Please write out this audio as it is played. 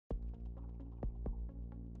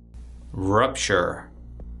Rupture.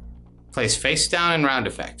 Place face down in round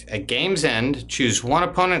effect. At game's end, choose one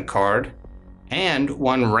opponent card and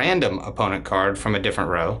one random opponent card from a different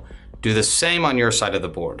row. Do the same on your side of the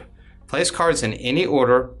board. Place cards in any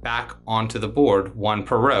order back onto the board, one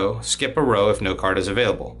per row. Skip a row if no card is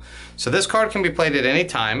available. So this card can be played at any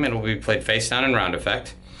time and will be played face down in round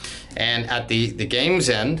effect. And at the game's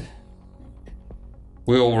end,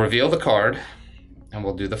 we will reveal the card and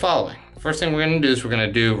we'll do the following. First thing we're going to do is we're going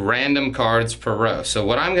to do random cards per row. So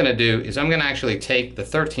what I'm going to do is I'm going to actually take the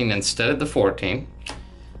 13 instead of the 14,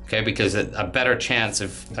 okay, because a better chance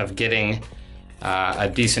of getting a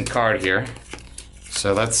decent card here.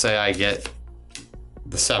 So let's say I get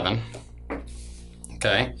the 7,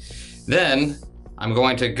 okay. Then I'm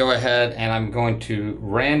going to go ahead and I'm going to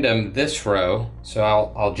random this row. So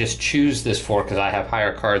I'll just choose this 4 because I have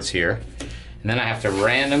higher cards here. And then I have to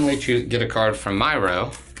randomly get a card from my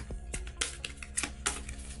row.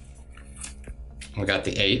 We got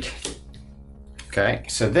the 8. Okay,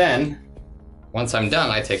 so then once I'm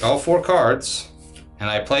done, I take all 4 cards and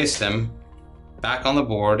I place them back on the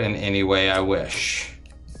board in any way I wish.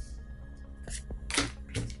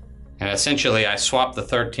 And essentially I swapped the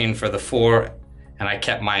 13 for the 4 and I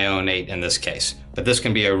kept my own 8 in this case. But this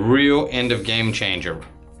can be a real end of game changer.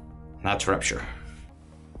 And that's Rupture.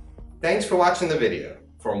 Thanks for watching the video.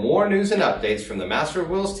 For more news and updates from the Master of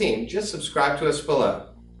Wheels team, just subscribe to us below.